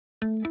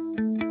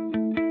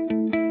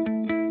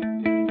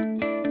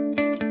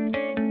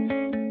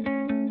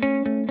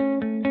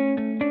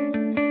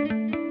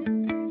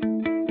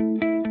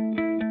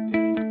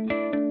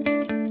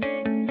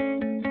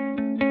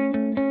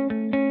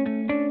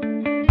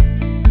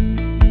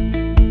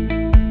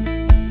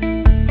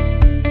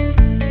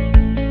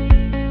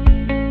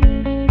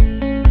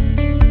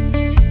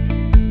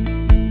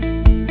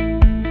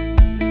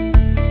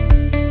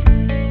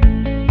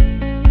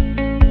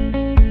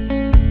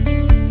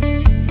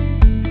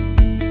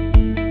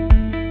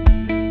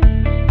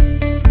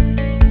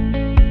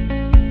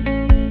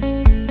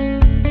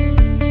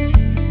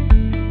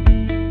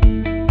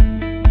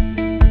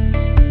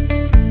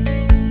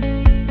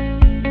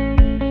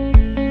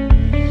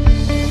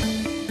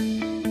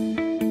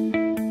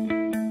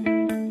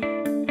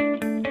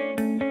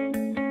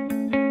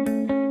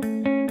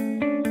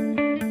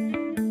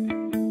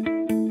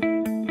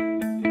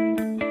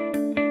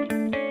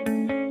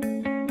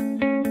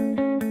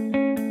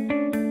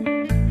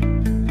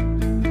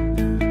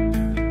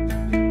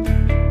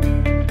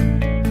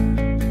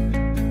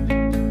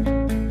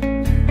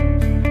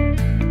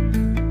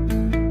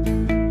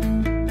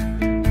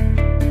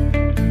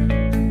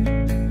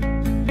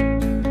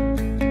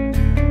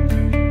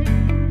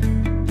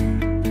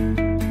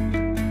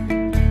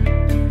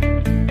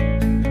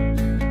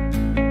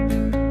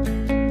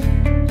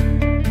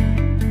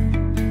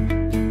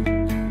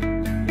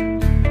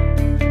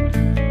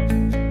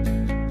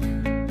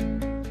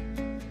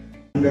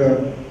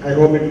I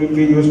hope it will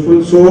be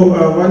useful. So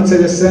one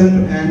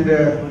suggestion, and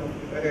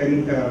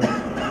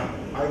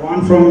I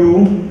want from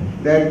you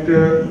that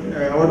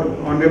our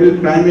Honorable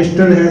Prime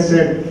Minister has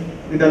said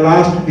in the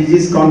last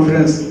DG's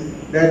conference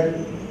that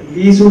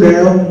we should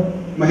have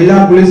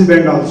Mahila police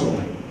band also.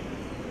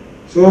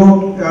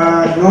 So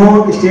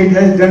no state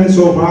has done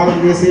so far.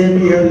 They say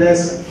we have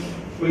less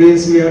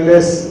police, we have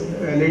less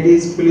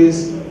ladies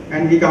police,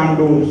 and we can't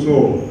do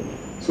so.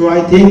 So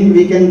I think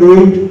we can do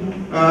it.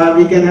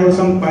 We can have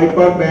some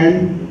piper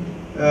band.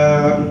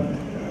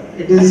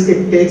 It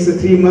takes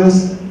 3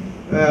 months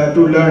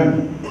to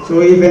learn.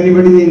 So if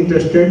anybody is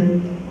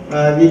interested,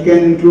 we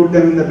can include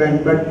them in the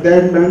band. But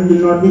that band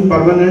will not be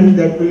permanent.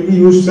 That will be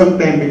used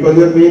sometime because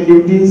your main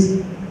duty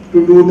is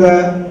to do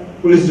the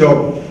police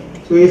job.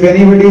 So if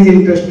anybody is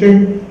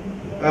interested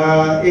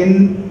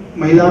in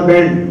Mahila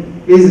band,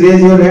 please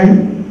raise your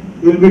hand.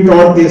 You will be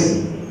taught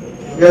this.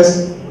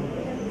 Yes.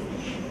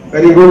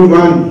 Very good.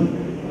 1,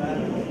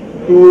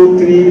 2,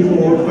 3,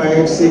 4,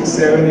 5, 6,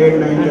 7, 8,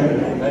 9,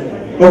 10.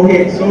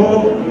 Okay, so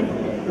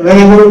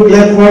very good.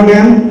 Clap for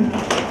them.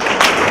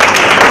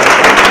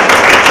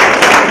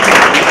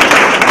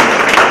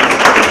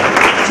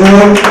 So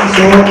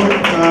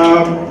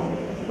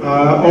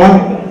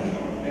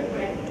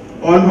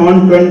on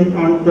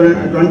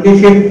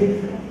 25th,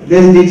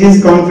 this DG's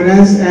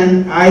conference,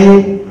 and I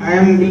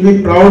will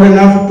be proud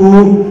enough to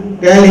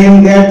tell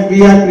him that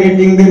we are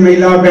creating the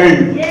Mahila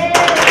band. Yeah.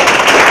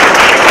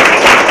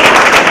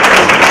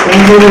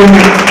 Thank you very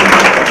much.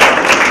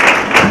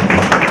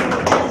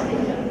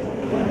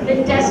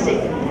 Fantastic.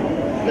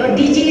 Your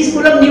DG is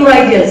full of new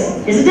ideas,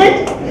 isn't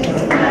it?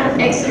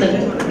 Excellent.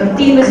 Your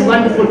team is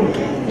wonderful.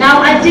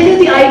 Now I'll tell you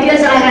the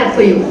ideas I have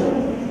for you.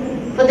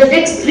 For the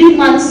next 3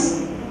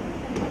 months,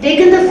 take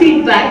in the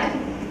feedback,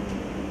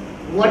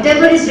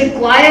 whatever is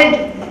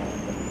required.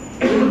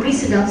 Will you please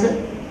sit down, sir?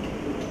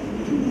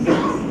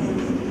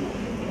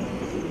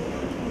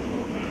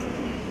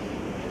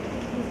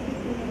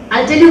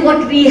 I'll tell you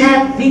what we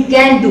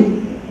can do.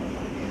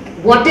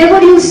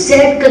 Whatever you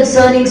said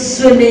concerning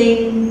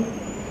swimming,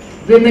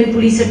 women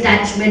police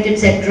attachment,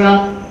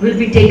 etc., will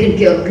be taken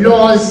care of,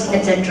 laws,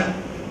 etc.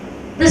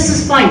 This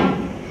is fine.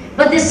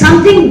 But there's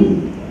something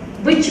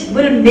which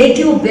will make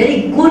you a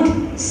very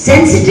good,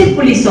 sensitive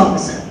police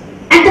officer.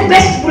 And the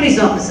best police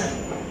officer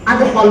are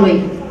the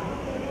following.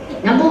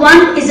 Number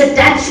 1 is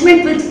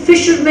attachment with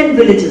fishermen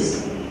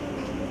villages.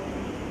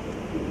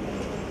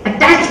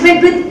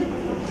 Attachment with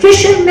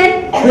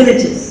fishermen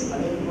villages.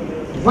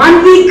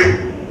 1 week,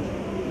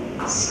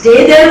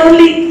 stay there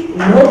only,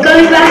 no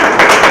coming back.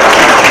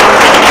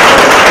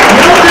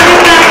 No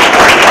coming back.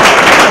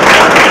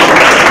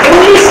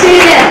 Only stay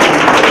there.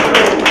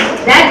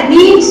 That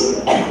means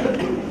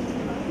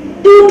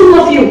two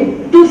of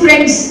you, 2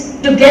 friends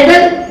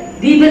together,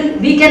 we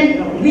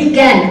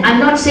can, I'm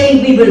not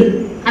saying we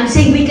will, I'm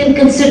saying we can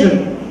consider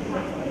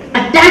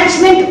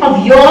attachment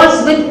of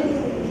yours with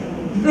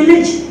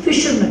villages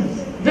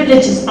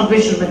of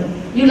fishermen.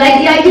 You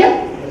like the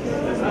idea?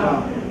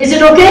 Is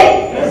it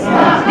okay? Yes,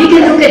 we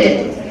can look at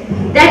it.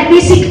 That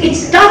basic,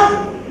 it's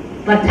tough,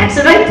 but that's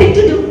the right thing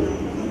to do.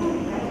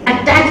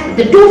 Attach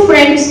the 2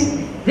 friends,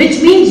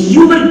 which means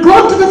you will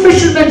go to the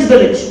fisherman's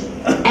village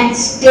and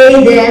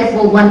stay there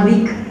for 1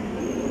 week.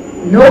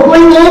 No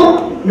going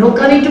home, no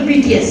coming to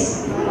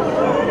PTS.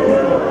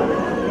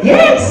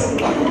 Yes,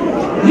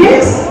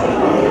 yes.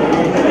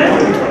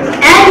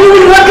 And you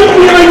will work in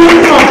your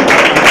uniform.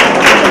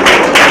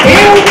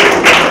 Then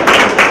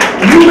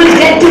you will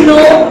get to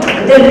know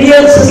the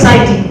real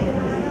society.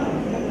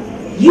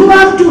 You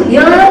have to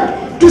here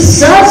to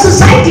serve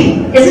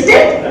society, isn't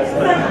it?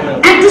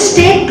 And to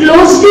stay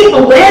closely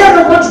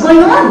aware of what's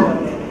going on.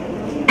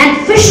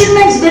 And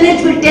Fisherman's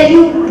Village will tell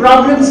you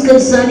problems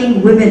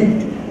concerning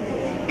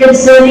women,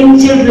 concerning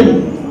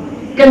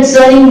children,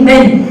 concerning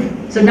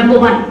men. So number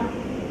one,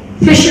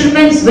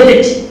 Fisherman's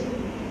Village.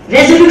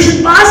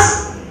 Resolution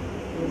pass?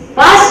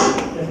 Pass?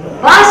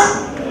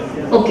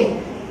 Pass? Okay.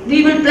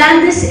 We will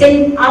plan this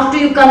in after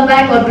you come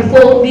back or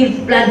before we'll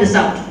plan this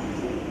out.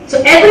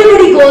 So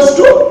everybody goes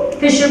to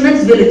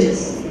Fishermen's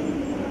Villages.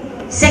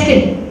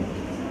 Second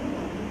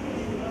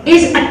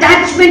is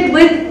attachment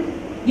with,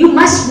 you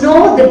must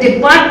know the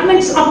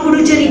departments of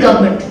Puducherry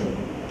government.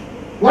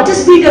 What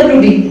is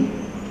PWD?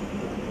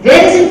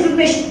 Where is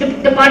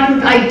Information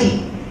Department IT?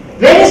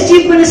 Where is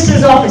Chief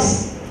Minister's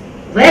office?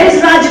 Where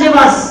is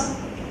Rajnivas?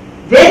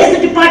 Where is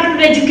the Department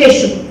of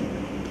Education?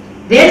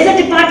 Where is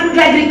the Department of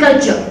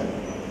Agriculture?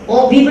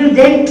 Or we will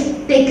then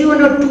take you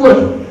on a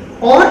tour,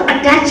 or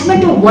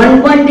attachment of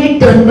one day,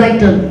 turn by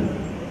turn.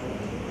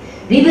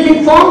 We will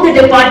inform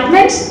the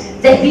departments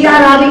that we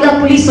are having our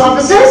police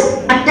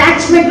officers,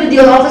 attachment with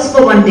your office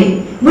for one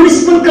day.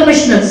 Municipal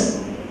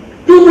commissioners,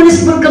 2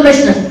 municipal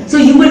commissioners. So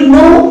you will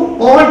know,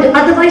 or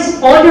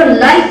otherwise all your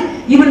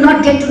life you will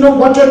not get to know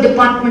what your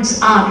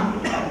departments are.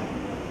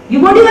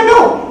 You won't even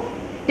know.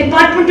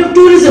 Department of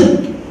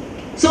Tourism.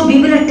 So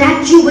we will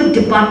attach you with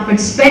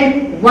departments.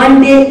 Spend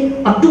 1 day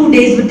or 2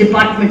 days with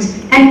departments,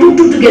 and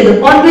two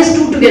together, always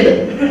two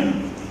together.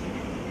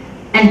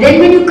 And then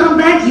when you come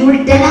back, you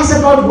will tell us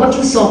about what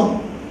you saw.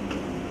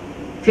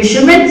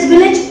 Fisherman's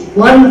Village,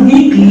 1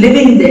 week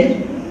living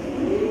there.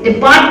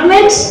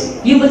 Departments,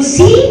 you will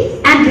see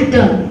and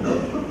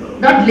return.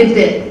 Not live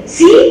there.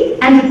 See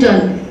and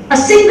return. A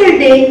single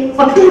day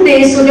or 2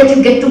 days, so that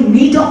you get to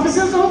meet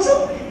officers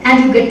also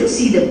and you get to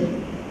see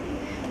them.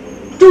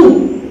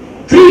 2,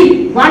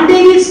 3, 1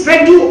 day we'll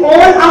spread you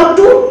all out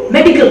to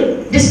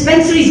medical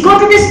dispensaries. Go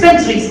to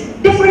dispensaries,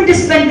 different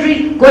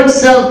dispensary, go and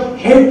serve,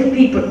 help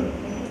people.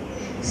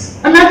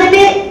 Another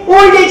day,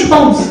 old age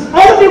homes.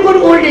 All of you go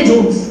to old age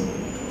homes.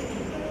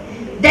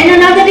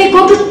 Then another day,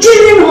 go to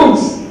children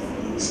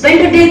homes.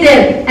 Spend a day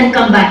there and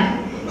come back.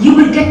 You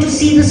will get to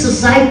see the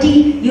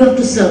society you have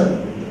to serve.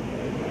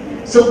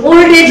 So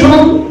old age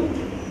home,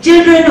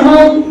 children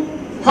home,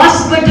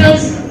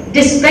 hospitals,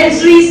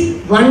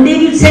 dispensaries. 1 day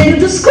we'll send you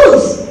to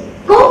schools.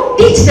 Go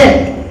teach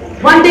them.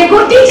 1 day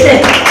go teach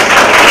them.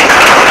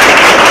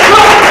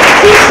 Go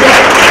teach them.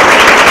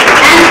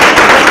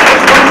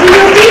 And what will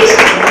you teach?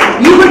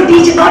 You will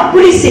teach about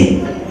policing.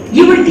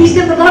 You will teach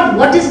them about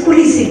what is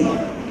policing.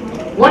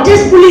 What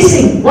is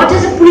policing? What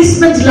is a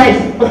policeman's life,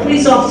 a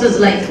police officer's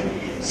life?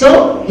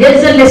 So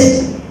here's a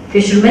list.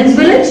 Fisherman's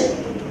Village,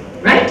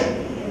 right?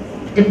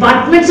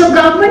 Departments of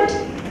government.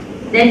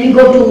 Then we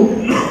go to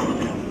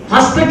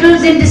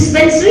hospitals and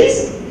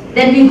dispensaries.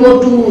 Then we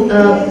go to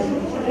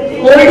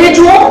old age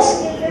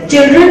homes,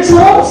 children's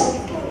homes,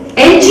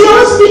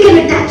 NGOs. We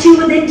can attach you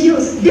with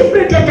NGOs,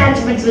 different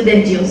attachments with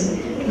NGOs.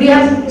 We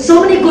have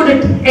so many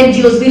good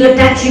NGOs. We'll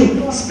attach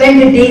you,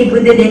 spend a day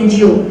with an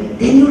NGO.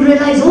 Then you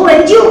realize, oh,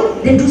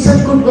 NGO, they do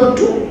such good work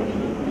too.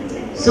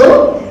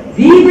 So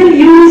we will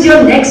use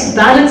your next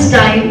balance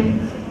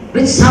time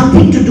with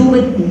something to do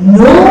with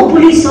no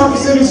police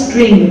officer is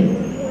trained.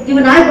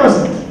 Even I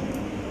wasn't.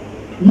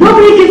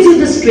 Nobody gives you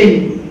this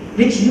training,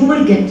 which you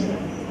will get.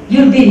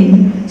 You'll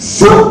be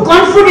so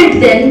confident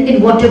then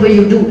in whatever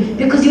you do,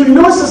 because you'll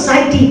know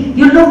society,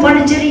 you'll know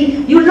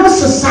Puducherry, you'll know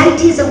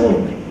society as a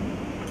whole.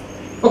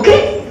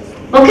 Okay?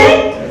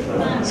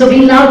 Okay? So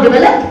we'll now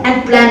develop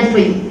and plan for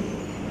you.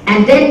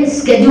 And then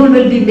schedule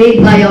will be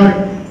made by our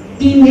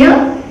team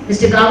here.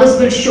 Mr. Gavas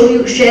will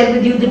share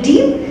with you the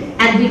team,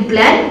 and we'll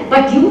plan,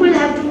 but you will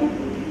have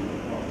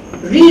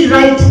to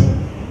rewrite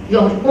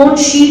your own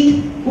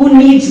sheet, who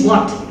needs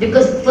what,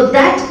 because for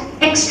that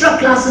extra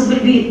classes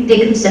will be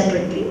taken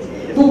separately.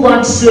 Who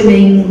wants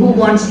swimming, who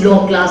wants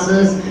law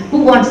classes,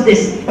 who wants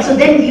this. So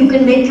then you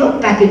can make your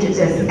packages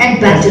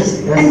and batches,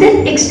 and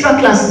then extra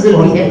classes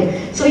will be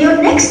here. So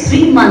your next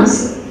 3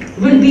 months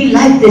will be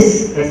like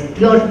this,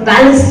 your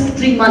balanced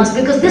 3 months,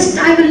 because this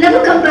time will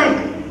never come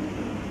back.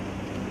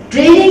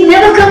 Training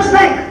never comes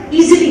back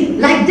easily,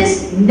 like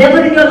this,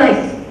 never in your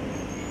life.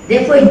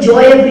 Therefore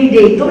enjoy every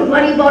day. Don't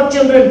worry about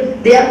children,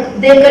 they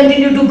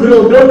continue to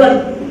grow, don't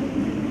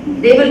worry.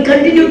 They will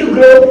continue to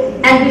grow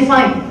and be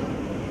fine.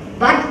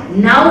 But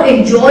now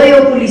enjoy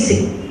your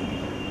policing.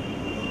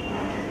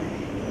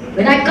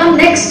 When I come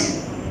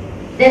next,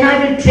 then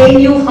I will train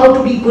you how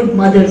to be good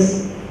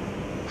mothers,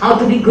 how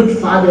to be good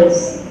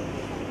fathers,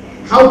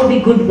 how to be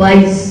good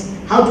wives,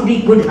 how to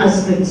be good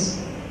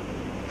husbands,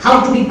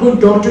 how to be good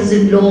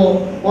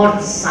daughters-in-law or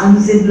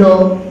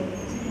sons-in-law.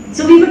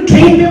 So we will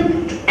train them.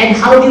 And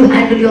how do you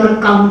handle your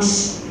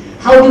accounts?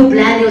 How do you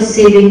plan your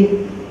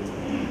saving?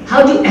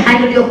 How do you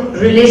handle your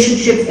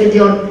relationships with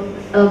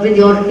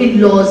your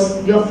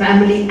in-laws, your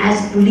family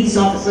as police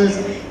officers?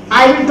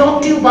 I will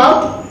talk to you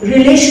about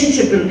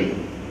relationship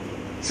building,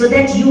 so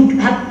that you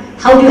have,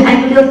 how do you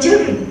handle your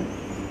children?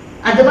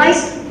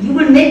 Otherwise, you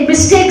will make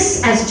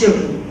mistakes as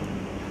children.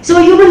 So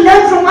you will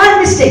learn from our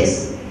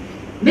mistakes.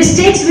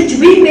 Mistakes which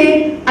we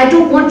made, I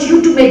don't want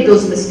you to make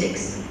those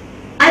mistakes.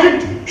 I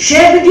will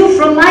share with you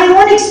from my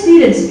own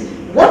experience.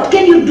 What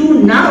can you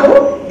do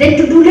now than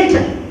to do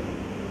later?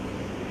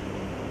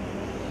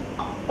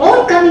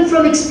 All coming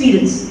from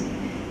experience.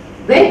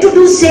 When to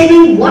do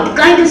saving, what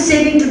kind of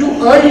saving to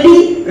do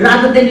early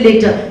rather than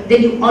later.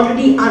 Then you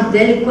already are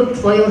well equipped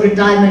for your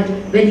retirement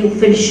when you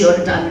finish your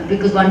retirement,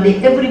 because one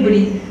day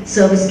everybody's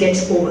service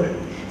gets over.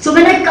 So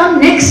when I come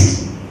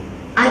next,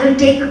 I will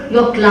take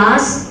your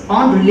class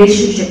on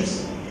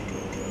relationships,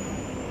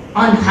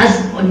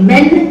 on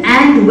men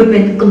and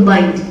women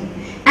combined.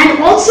 And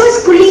also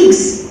as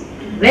colleagues,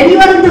 when you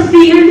are in the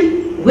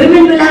field,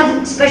 women will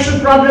have special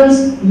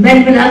problems,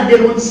 men will have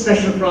their own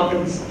special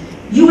problems.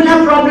 You will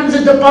have problems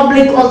with the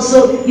public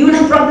also. You will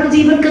have problems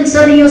even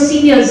concerning your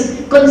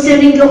seniors,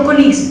 concerning your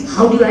colleagues.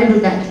 How do you handle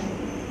that?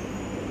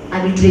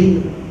 I will train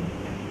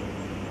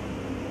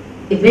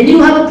you. When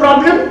you have a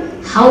problem,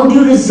 how do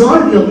you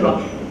resolve your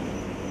problem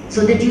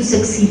so that you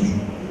succeed?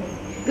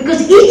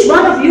 Because each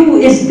one of you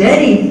is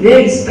very,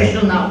 very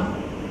special now.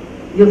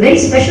 You're very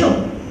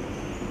special.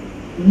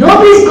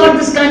 Nobody's got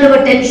this kind of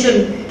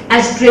attention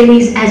as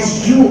trainees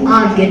as you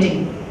are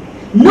getting.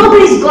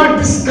 Nobody's got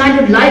this kind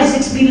of life's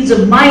experience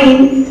of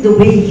mine the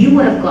way you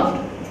have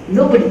got.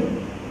 Nobody.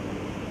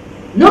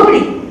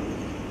 Nobody.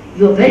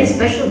 You're very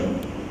special.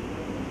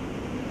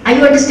 Are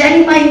you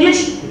understanding my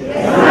English?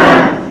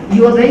 Yes.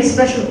 You are very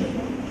special.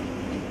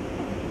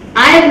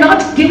 I have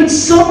not given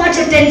so much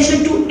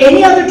attention to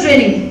any other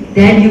training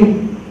than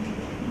you.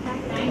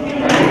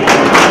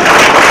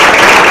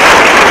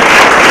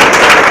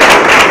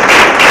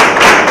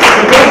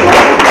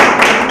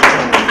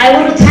 I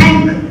want to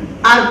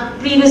thank our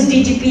previous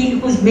DGP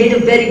who's made a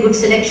very good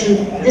selection,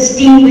 this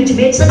team which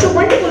made such a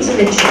wonderful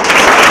selection.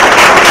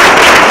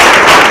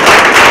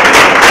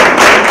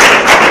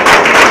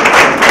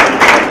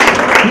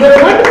 You're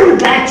a wonderful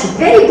batch,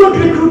 very good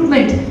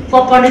recruitment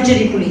for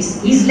Puducherry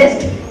Police. He's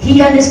left,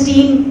 he and his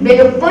team made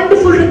a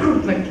wonderful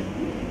recruitment.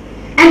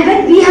 And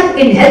when we have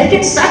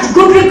inherited such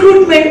good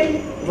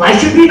recruitment, why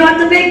should we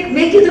not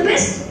make you the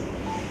best?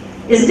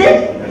 Isn't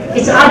it?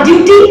 It's our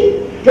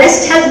duty.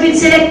 Best has been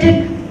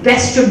selected.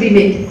 Best should be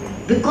made,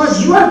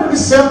 because you are going to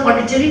serve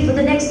Puducherry for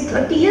the next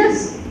 30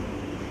 years.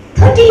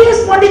 30 years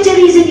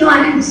Puducherry is in your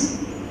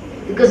hands,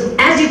 because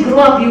as you grow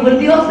up you will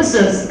be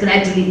officers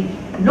gradually.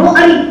 No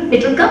hurry,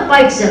 it will come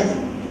by itself.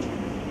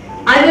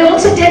 I will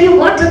also tell you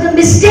what are the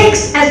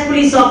mistakes as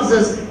police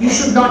officers you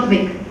should not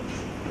make.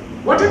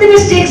 What are the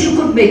mistakes you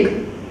could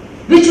make,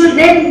 which will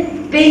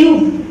then pay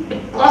you,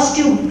 cost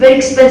you very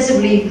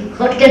expensively,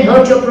 can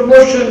hurt your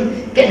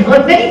promotion, can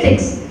hurt many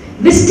things.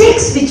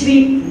 Mistakes which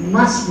we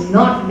must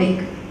not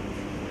make.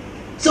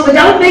 So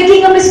without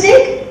making a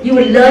mistake, you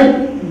will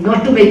learn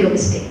not to make a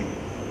mistake.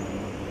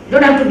 You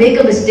don't have to make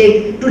a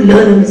mistake to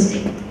learn a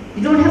mistake.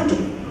 You don't have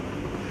to.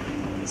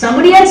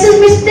 Somebody else's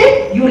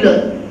mistake, you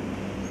learn.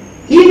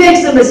 He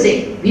makes the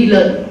mistake, we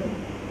learn.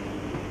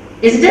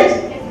 Isn't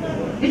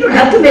it? You don't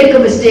have to make a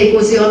mistake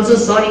or say, I'm so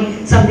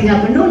sorry, something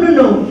happened. No, no,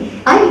 no.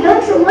 I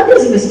learn from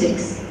others'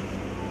 mistakes,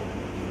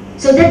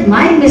 so that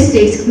my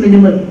mistakes are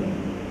minimal.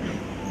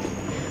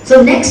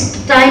 So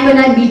next time when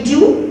I meet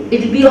you,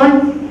 it will be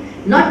on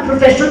not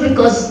professional,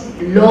 because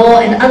law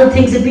and other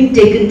things have been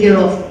taken care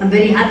of. I'm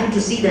very happy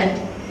to see that.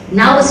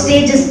 Now a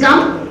stage has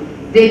come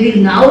where we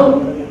will now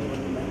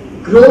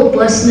grow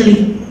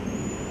personally.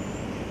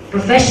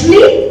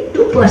 Professionally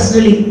to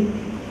personally.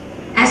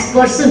 As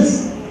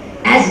persons,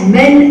 as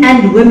men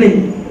and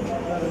women,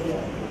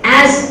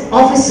 as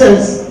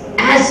officers,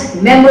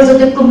 as members of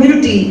the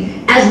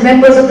community, as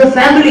members of the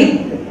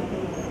family.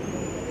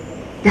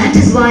 That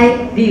is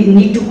why we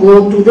need to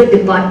go to the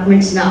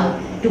departments now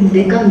to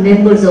become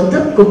members of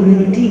the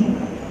community.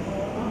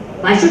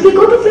 Why should we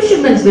go to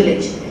Fisherman's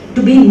Village?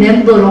 To be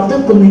member of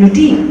the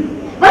community.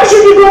 Why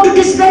should we go to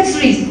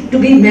dispensaries? To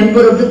be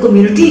member of the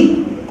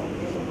community.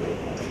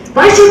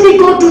 Why should we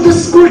go to the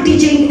school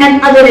teaching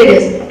and other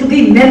areas? To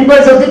be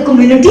members of the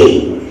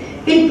community.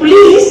 In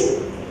police,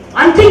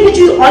 one thing which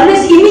we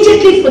always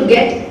immediately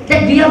forget,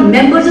 that we are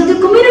members of the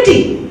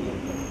community.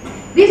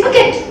 We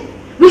forget.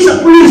 We are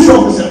police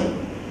officer.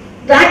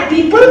 That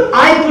people,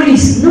 I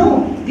police.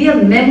 No, we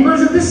are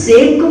members of the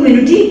same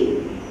community.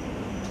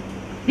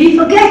 We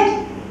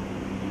forget.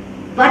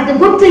 But the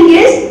good thing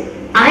is,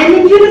 I am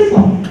in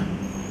uniform.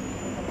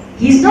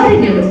 He is not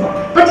in uniform.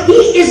 But he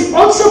is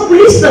also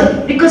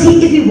policeman, because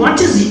if he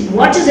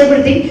watches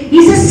everything, he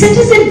is a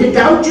citizen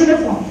without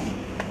uniform.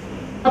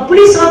 A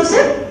police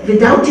officer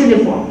without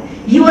uniform.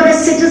 You are a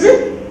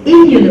citizen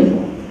in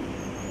uniform.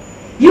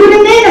 You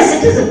remain a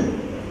citizen.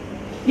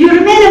 You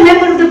remain a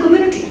member of the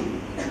community.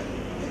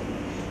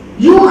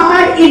 You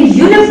are in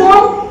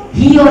uniform,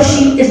 he or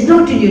she is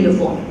not in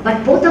uniform,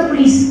 but both are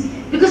police.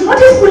 Because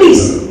what is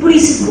police?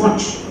 Police is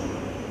watch.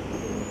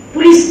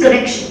 Police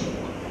correction.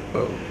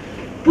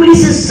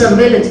 Police is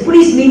surveillance.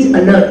 Police means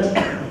alert.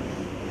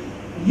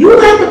 You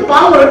have the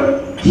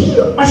power, he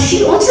or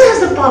she also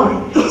has the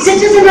power.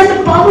 Citizen has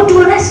the power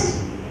to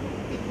arrest.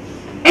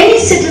 Any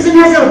citizen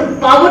has a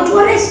power to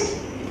arrest.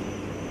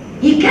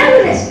 He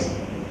can arrest.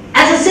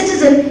 As a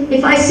citizen,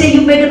 if I say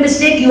you made a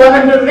mistake, you are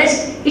under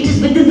arrest, it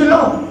is within the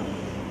law.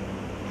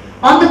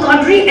 On the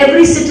contrary,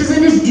 every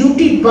citizen is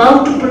duty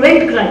bound to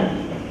prevent crime.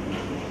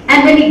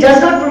 And when he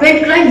does not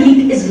prevent crime,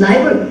 he is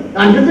liable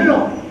under the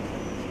law.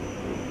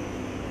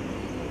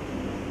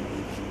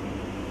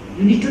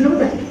 You need to know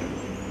that.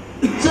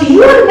 So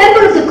you are a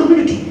member of the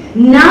community.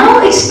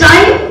 Now it's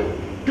time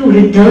to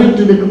return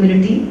to the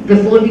community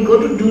before we go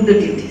to do the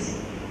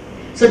duties.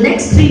 So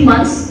next 3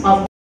 months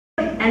of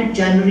and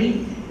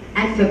January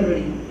and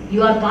February,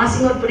 you are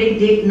passing out parade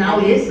date now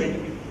is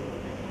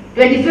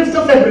 25th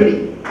of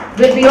February.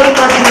 Will be all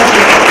passing out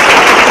parade.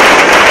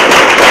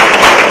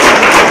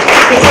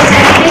 It's a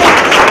Saturday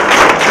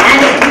and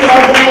it will be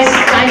organized,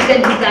 time can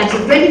be planned. So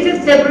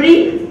 25th February,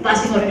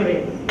 passing out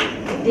parade.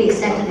 Day,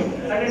 Saturday.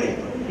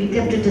 We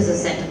kept it as a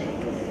Saturday.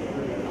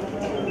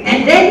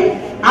 And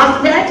then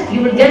after that,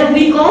 you will get a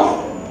week off.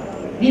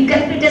 We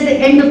kept it as the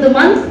end of the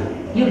month.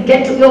 You will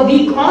get your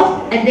week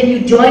off and then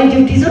you join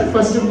duties on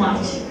 1st of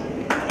March.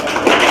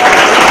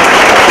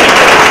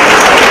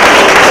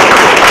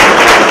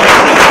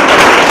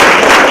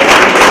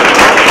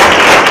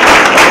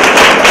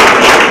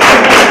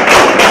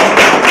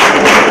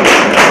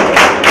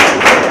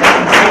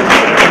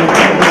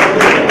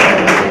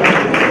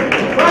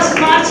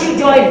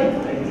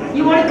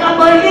 You want to come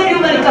earlier?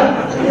 You're welcome.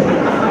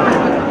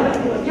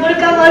 You want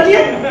to come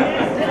earlier?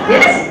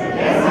 Yes?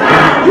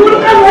 Yes. You want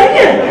to come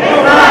earlier?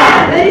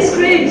 Yes. Very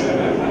strange.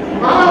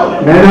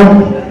 Wow. Madam,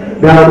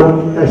 the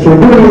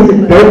schedule is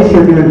tight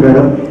schedule,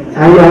 madam. I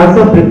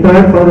also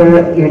prepared for the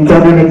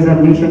internal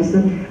examinations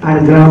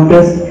and ground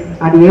tests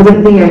and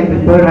everything I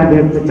prepared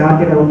and the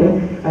charted out.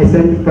 I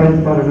sent files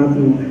for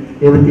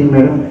everything,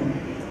 madam.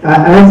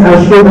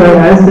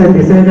 As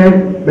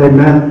decided by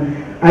ma'am,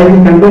 I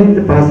will conduct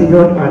the passing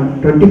out on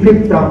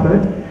 25th of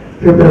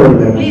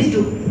February. Please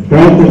do.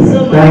 Thank you.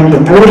 So much. Thank you.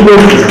 I will do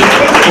this.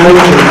 I will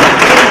do this.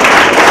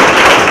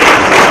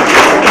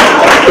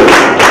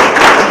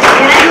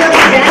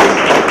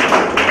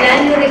 Plan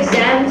your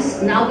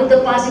exams now with the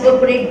passing out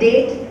parade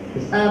date.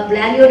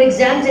 Plan your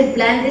exams and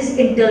plan this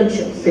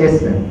internship.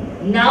 Yes,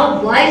 ma'am.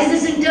 Now, why is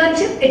this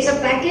internship? It's a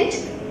package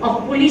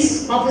of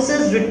police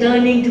officers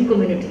returning to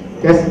community.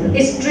 Yes, ma'am.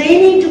 It's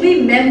training to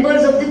be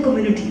members of the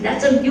community.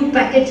 That's a new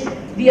package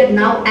we are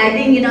now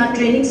adding in our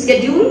training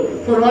schedule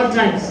for all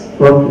times.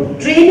 Okay.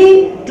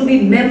 Training to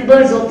be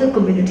members of the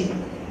community,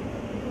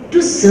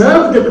 to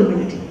serve the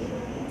community,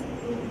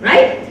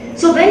 right?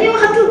 So when you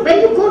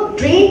go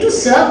train to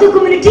serve the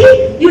community,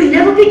 you'll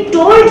never be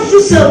told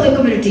to serve the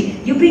community.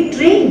 You'll be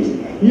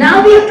trained.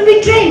 Now we have to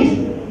be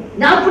trained.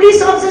 Now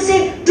police officers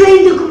say,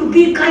 train the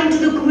community, be kind to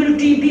the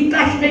community, be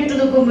passionate to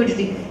the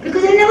community,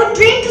 because they're never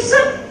trained to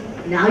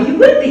serve. Now you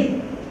will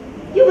be.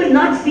 You will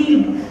not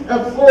feel,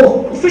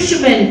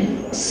 fishermen,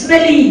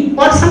 smelly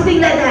or something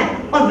like that,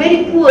 or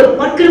very poor,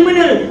 or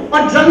criminal,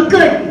 or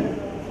drunkard.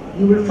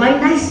 You will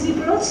find nice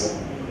people also.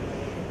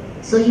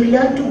 So you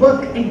learn to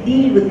work and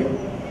deal with them.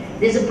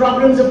 There's a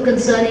problems of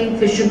concerning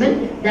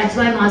fishermen. That's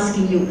why I'm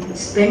asking you,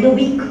 spend a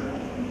week.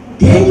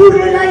 Then you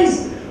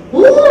realize,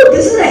 oh,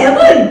 this is a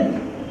heaven.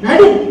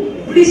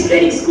 Madam, police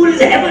training school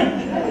is a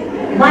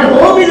heaven. My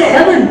home is a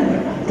heaven.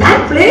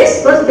 That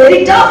place was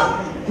very tough.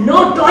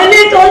 No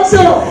toilet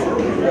also.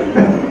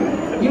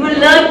 You will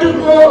learn to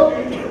go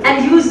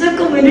and use the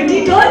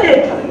community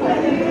toilet.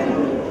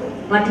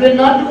 But will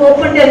not do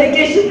open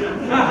defecation.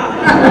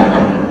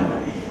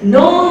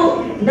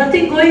 No,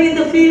 nothing going in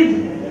the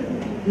field.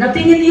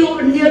 Nothing in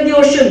the near the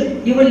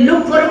ocean. You will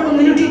look for a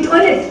community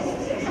toilet.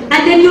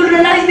 And then you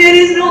realize there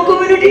is no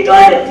community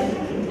toilet.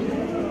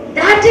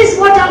 That is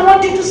what I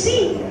wanted to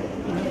see.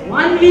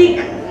 1 week.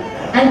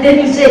 And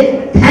then you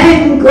say,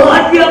 thank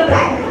God we are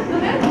back.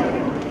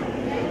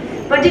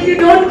 But if you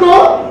don't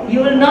go, you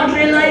will not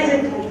realize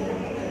it.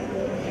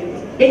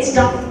 It's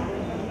tough.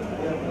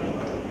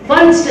 For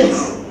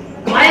instance,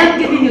 why I am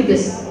giving you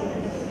this?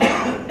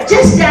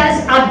 Just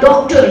as our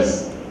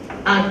doctors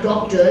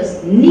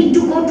need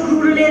to go to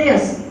rural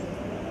areas,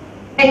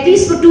 at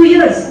least for 2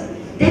 years,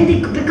 then they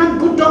become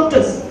good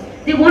doctors.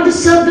 They want to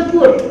serve the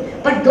poor.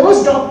 But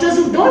those doctors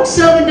who don't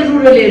serve in the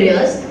rural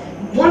areas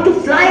want to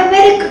fly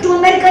to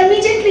America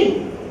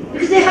immediately,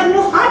 because they have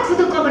no heart for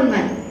the common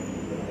man.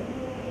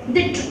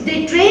 They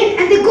train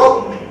and they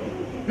go.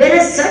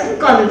 Whereas certain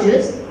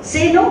colleges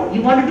say, no,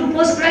 you want to do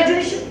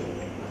post-graduation,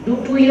 do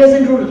 2 years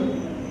in rural.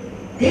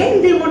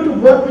 Then they want to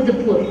work with the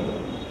poor.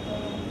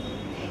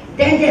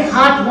 Then their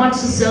heart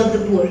wants to serve the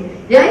poor.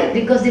 Right?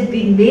 Because they've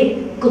been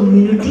made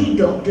community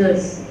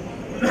doctors.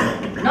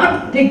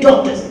 Not big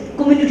doctors,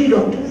 community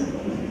doctors.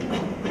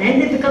 Then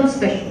they become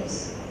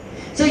specialists.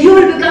 So you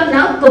will become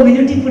now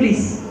community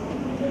police.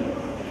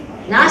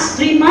 Last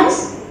 3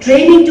 months,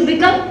 training to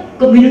become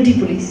community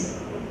police.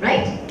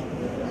 Right?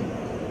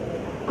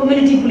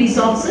 Community police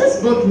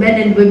officers, both men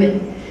and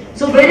women.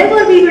 So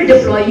wherever we will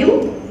deploy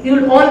you, you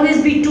will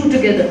always be 2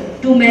 together.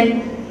 2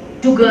 men,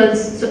 2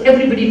 girls. So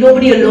everybody,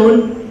 nobody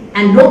alone.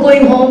 And no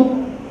going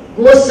home.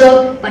 Go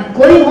serve. But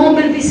going home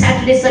will be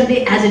Saturday,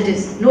 Sunday as it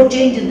is. No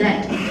change in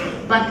that.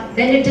 But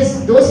when it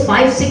is those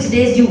 5-6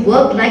 days you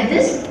work like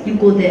this, you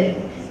go there.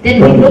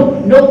 Then we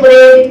no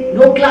parade,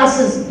 no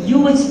classes. You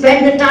will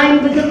spend the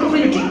time with the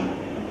community.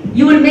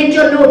 You will make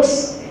your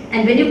notes.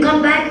 And when you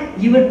come back,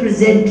 you will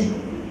present.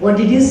 What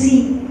did you see?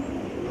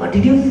 What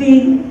did you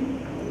feel?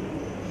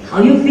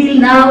 How you feel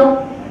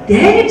now?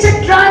 Then it's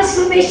a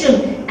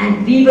transformation.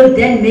 And we will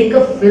then make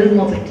a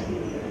film of it.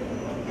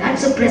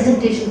 That's a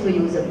presentation for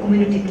you as a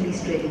community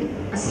police training.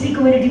 असली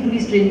community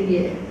police training ये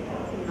है.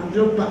 हम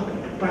लोग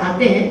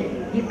पढ़ाते हैं,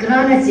 ये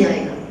कराने से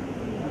आएगा,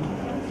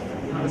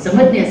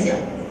 समझने से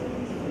आएगा.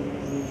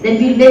 Then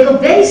we'll make a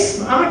very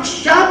smart,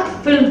 sharp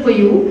film for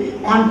you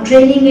on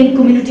training in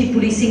community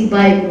policing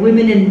by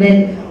women and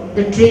men,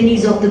 the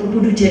trainees of the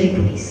Puducherry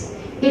police.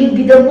 It'll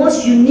be the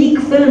most unique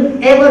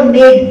film ever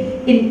made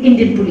in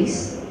Indian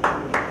police.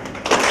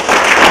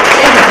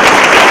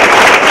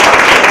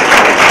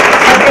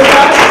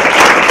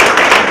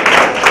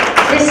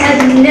 This has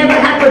never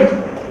happened.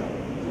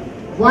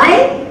 Why?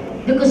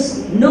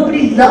 Because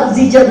nobody loves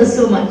each other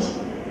so much.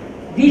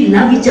 We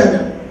love each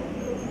other.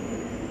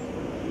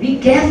 We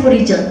care for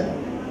each other.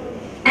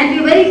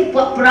 And we're very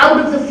proud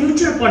of the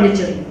future of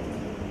Puducherry.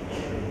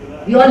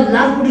 We all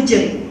love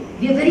Puducherry.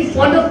 We are very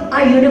fond of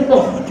our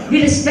uniform.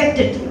 We respect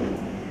it.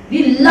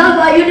 We love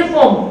our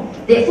uniform.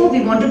 Therefore,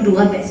 we want to do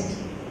our best.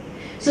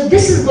 So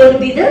this is going to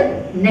be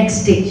the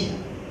next stage.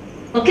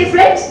 Okay,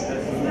 friends?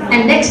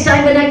 And next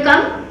time when I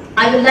come,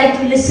 I would like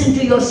to listen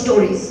to your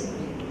stories.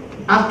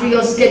 After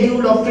your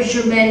schedule of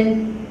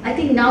fishermen, I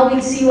think now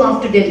we'll see you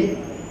after Delhi.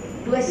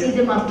 Do I see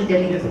them after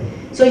Delhi? Yes,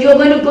 so you're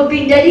going to go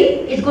be in Delhi.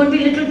 It's going to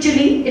be a little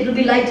chilly. It will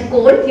be light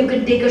cold. You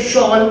can take a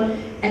shawl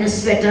and a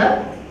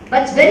sweater.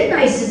 But it's very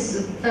nice.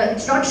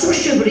 It's not so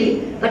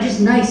shivery, but it's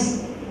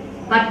nice.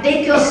 But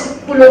take your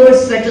pullover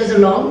sweaters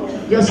along.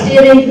 Your stay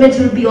arrangements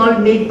will be all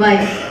made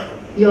by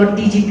your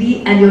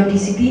DGP and your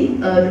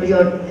DCP,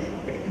 your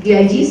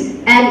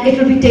DIGs, and it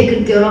will be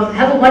taken care of.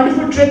 Have a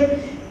wonderful trip.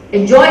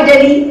 Enjoy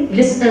Delhi.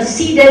 Listen,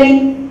 see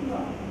Delhi.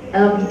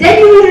 Then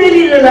you will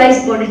really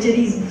realize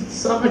Puducherry is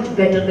so much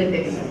better than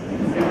Delhi.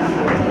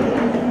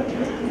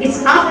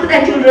 It's after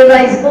that you'll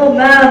realize, oh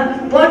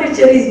man,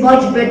 Puducherry is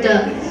much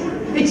better.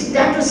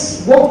 That was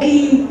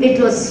smoky,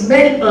 it was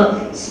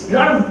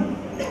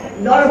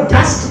lot of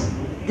dust.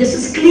 This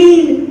is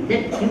clean.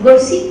 Then you go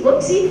see,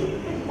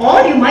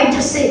 Or you might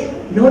just say,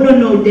 no,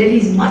 Delhi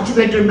is much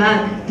better,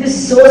 man. This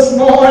is so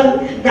small,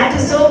 that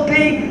is so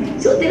big.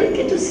 So they'll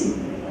get to see.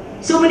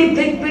 So many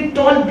big,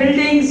 tall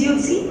buildings, you'll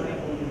see.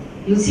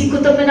 You'll see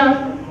Qutub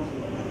Minar.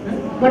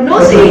 But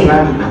no sea.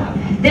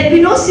 There'll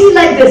be no sea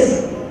like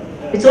this.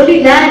 It's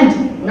only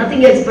land,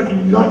 nothing else but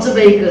lots of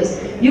vehicles.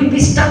 You'll be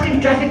stuck in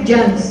traffic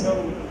jams.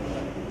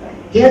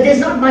 Here there's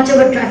not much of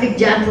a traffic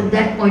jam from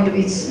that point of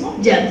view. It's small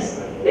jams,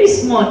 very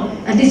small.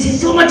 And this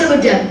is so much of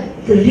a jam.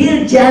 The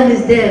real jam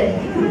is there.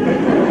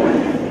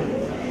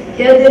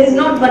 Here there is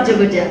not much of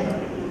a jam.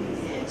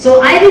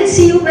 So I will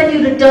see you when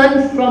you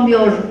return from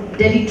your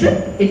Delhi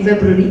trip in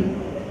February.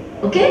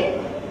 Okay?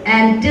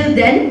 And till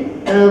then,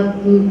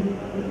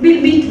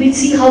 we'll meet, we'll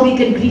see how we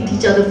can greet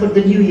each other for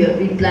the new year.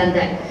 We'll plan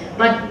that.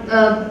 But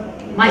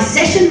my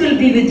session will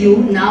be with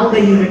you now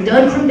when you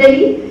return from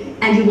Delhi,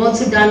 and you've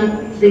also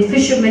done the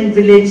fisherman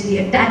village, the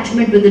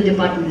attachment with the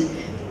departments.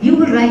 You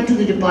will write to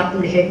the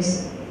department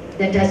heads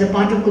that as a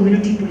part of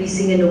community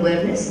policing and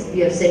awareness,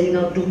 we are sending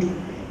out 2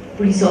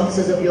 police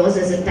officers of yours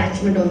as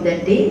attachment on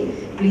that day.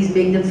 Please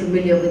make them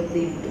familiar with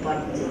the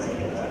departments, etc.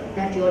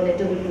 That your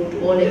letter will go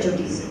to all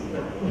HODs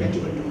that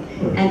you will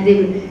do. And they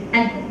will,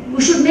 and you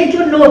should make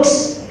your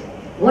notes.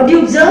 What do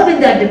you observe in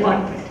that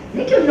department?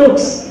 Make your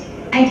notes.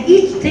 And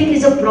each thing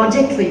is a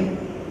project for you.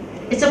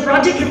 It's a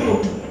project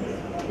report.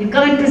 You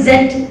come and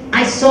present,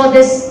 I saw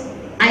this,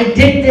 I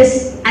did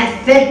this, I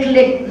felt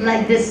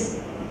like this.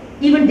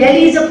 Even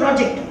Delhi is a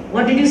project.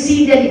 What did you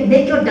see in Delhi?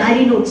 Make your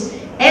diary notes.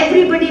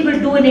 Everybody will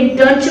do an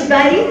internship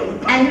diary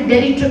and a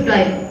Delhi trip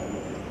diary.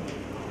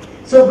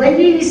 So when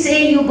we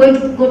say you're going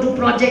to go to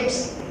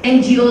projects,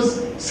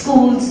 NGOs,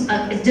 schools,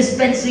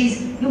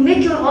 dispensaries, you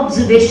make your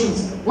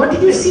observations. What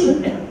did you see?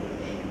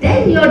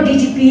 Then your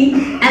DGP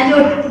and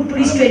your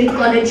police training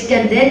college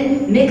can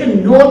then make a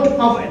note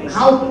of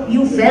how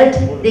you felt.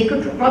 They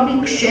could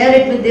probably share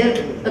it with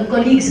their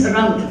colleagues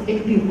around. It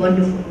would be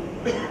wonderful.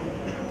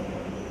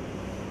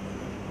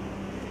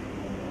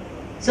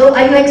 So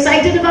are you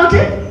excited about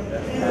it?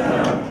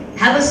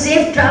 Have a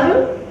safe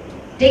travel.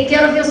 Take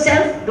care of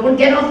yourself. Don't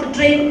get off the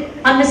train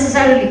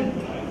unnecessarily.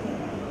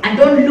 And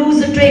don't lose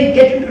the train.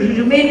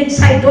 Remain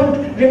inside.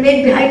 Don't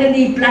remain behind on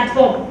the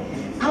platform.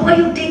 How are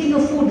you taking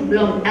your food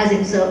along as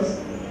it serves?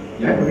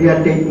 Yeah, we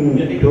are taking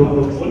 2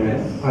 books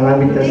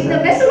along with us. Take the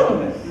mess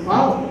along.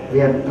 Wow. We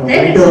are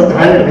going to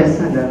have a mess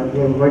and we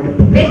are going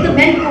to... Make the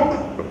men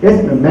cook.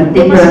 Yes, the men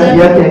cook. We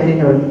are taking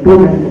 2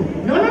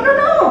 men. No.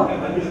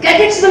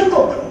 Cadets will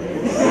cook.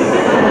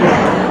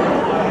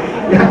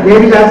 Yeah, they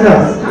will answer.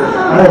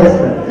 Yes,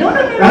 sir. No.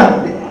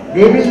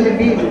 They will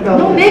be...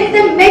 No, make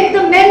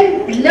the men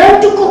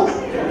learn to cook.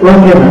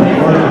 Okay, ma'am.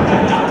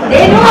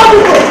 They know how to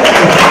cook.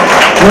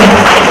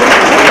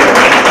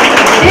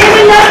 They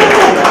will learn to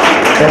cook.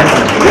 Yes,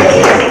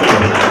 yes.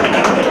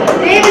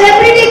 They will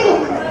every day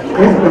cook.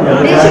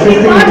 They should be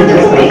part of the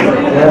cooking.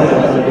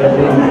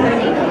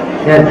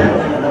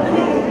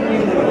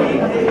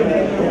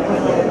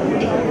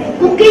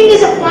 Cooking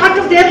is a part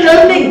of their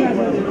learning.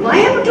 Why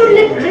haven't you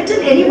written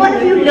any one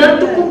of you learn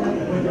to cook?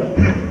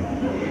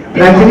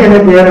 Actually,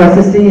 they are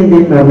assisting in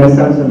the mess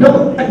also.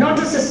 No, not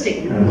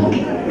assisting.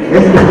 Cooking.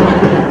 Yes.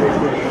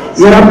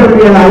 Hereafter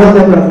we allow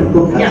them to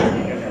cook. Yeah.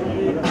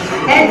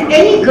 And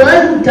any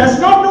girl who does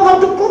not know how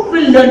to cook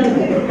will learn to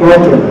cook.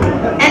 Okay.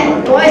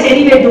 And boys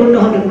anyway don't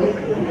know how to cook.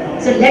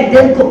 So let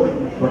them cook.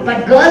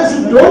 But girls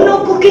who don't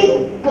know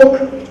cooking,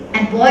 cook.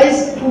 And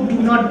boys who do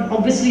not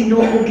obviously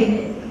know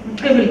cooking,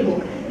 they will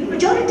cook. The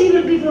majority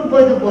will be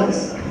for the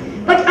boys.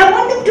 But I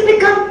want them to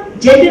become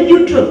gender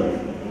neutral.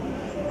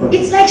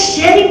 It's like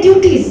sharing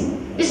duties.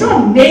 It's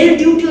not a male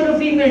duty or a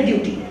female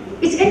duty.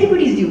 It's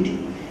anybody's duty.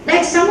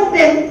 Like some of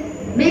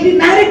them may be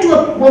married to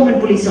a woman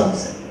police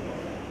officer.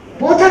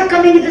 Both are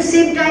coming at the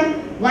same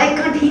time. Why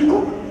can't he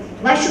cook?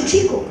 Why should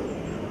she cook?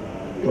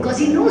 Because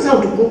he knows how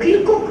to cook,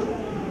 he'll cook.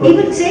 He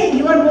will say,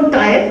 you are more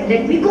tired,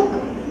 let me cook.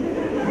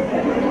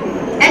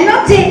 And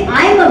not say,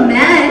 I am a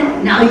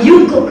man, now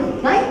you cook.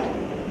 Why?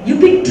 You've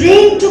been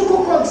trained to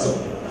cook also.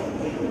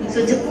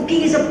 So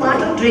cooking is a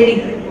part of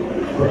training.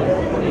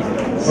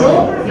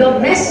 So your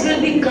mess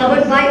will be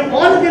covered by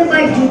all of them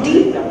by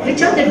duty.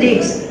 Which are the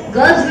dates?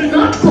 Girls will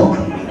not cook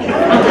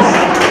on this.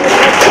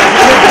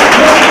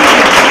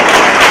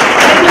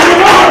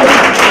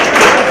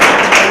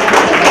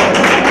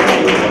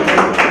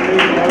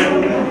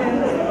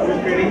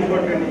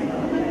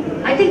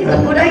 I think a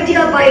good idea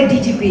by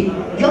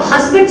DGP. Your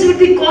husbands will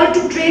be called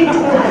to train to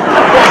cook.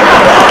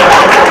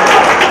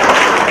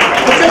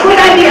 It's a good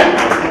idea.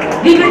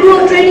 We will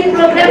do a training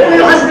program for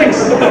your husbands.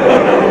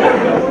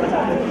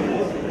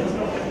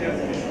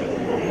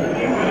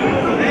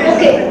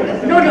 Okay.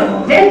 No.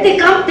 When they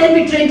come, then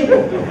we train to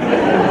cook.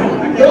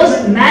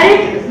 Those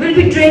married will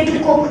be trained to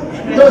cook.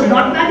 Those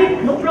not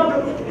married, no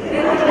problem.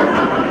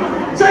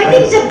 So I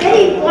think it's a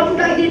very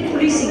important idea in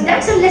policing.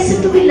 That's a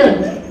lesson to be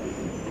learned.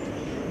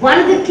 One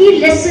of the key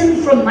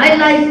lessons from my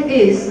life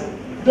is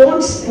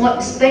don't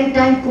spend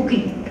time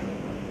cooking.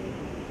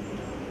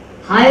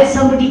 Hire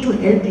somebody to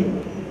help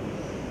you.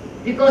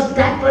 Because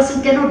that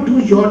person cannot do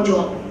your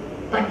job.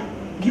 But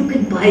you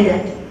can buy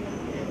that.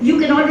 You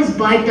can always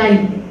buy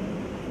time.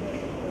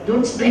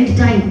 Don't spend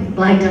time,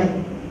 buy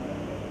time.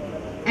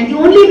 And the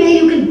only way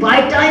you can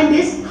buy time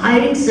is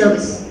hiring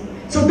service.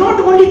 So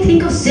don't only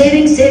think of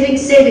saving.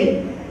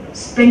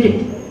 Spend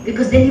it.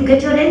 Because then you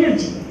get your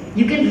energy.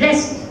 You can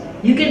rest.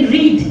 You can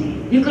read,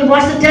 you can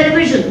watch the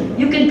television,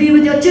 you can be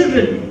with your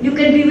children, you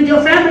can be with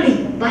your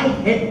family by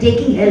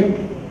taking help.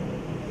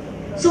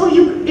 So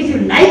if you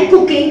like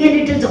cooking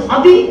and it is a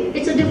hobby,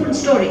 it's a different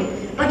story.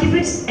 But if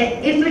it's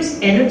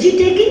energy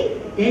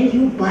taking, then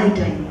you buy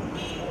time.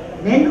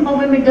 Men or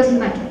women doesn't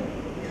matter.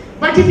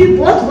 But if you're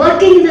both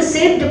working in the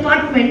same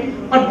department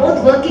or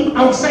both working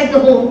outside the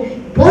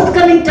home, both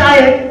coming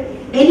tired,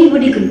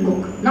 anybody can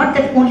cook. Not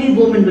that only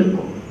women will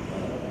cook.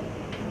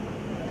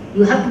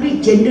 You have to be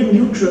gender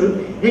neutral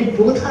when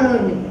both are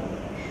earning.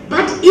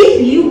 But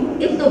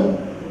if the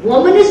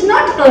woman is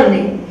not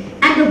earning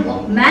and the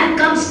man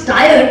comes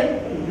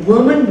tired,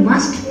 woman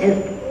must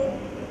help.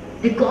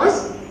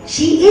 Because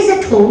she is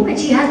at home and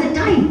she has the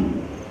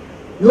time.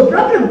 No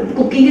problem,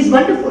 cooking is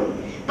wonderful.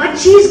 But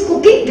she is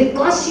cooking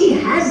because she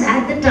has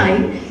had the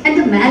time and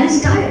the man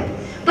is tired.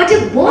 But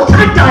if both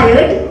are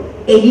tired,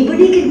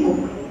 anybody can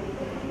cook.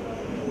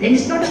 Then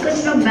it's not a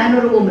question of man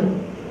or a woman.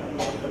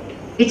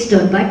 It's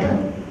turn by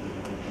turn.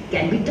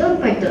 Can be turn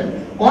by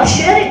turn. Or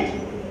share it.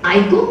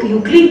 I cook,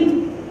 you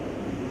clean.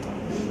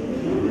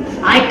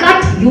 I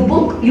cut, you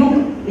book,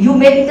 you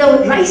make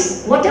the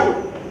rice, whatever.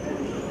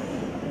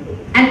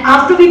 And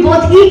after we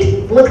both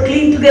eat, both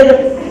clean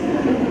together.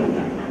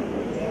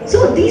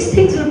 So these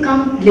things will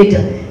come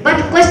later. But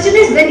the question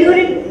is, when you're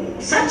in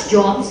such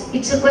jobs,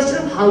 it's a question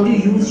of how do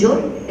you use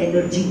your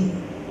energy,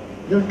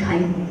 your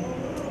time.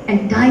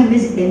 And time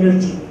is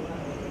energy.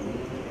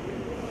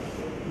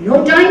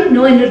 No time,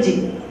 no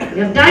energy.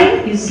 You have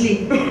time, you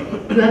sleep.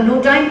 You have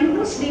no time, you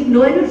no sleep,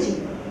 no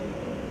energy.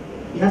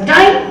 You have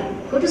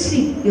time, go to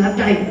sleep. You have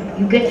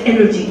time, you get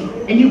energy.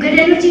 And you get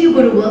energy, you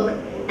go to work.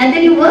 And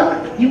then you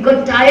work, you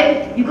got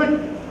tired, you got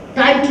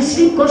time to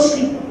sleep, go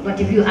sleep. But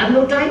if you have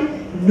no time,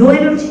 no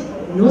energy,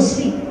 no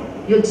sleep,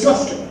 you're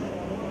exhausted.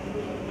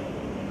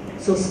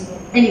 So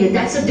anyway,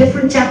 that's a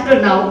different chapter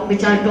now,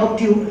 which I'll talk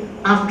to you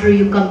after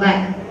you come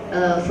back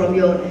from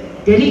your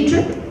Delhi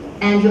trip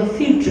and your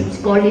field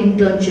trips called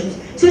internships.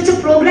 So it's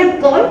a program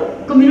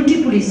called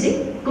Community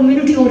Policing,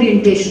 Community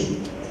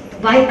Orientation,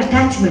 by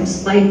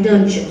attachments, by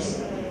internships.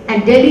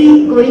 And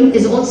Delhi going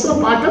is also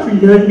a part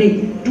of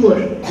learning tour,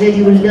 where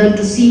you will learn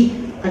to see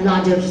a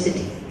larger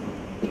city.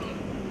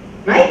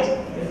 Right?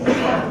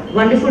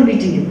 Wonderful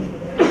meeting you.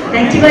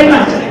 Thank you very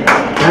much.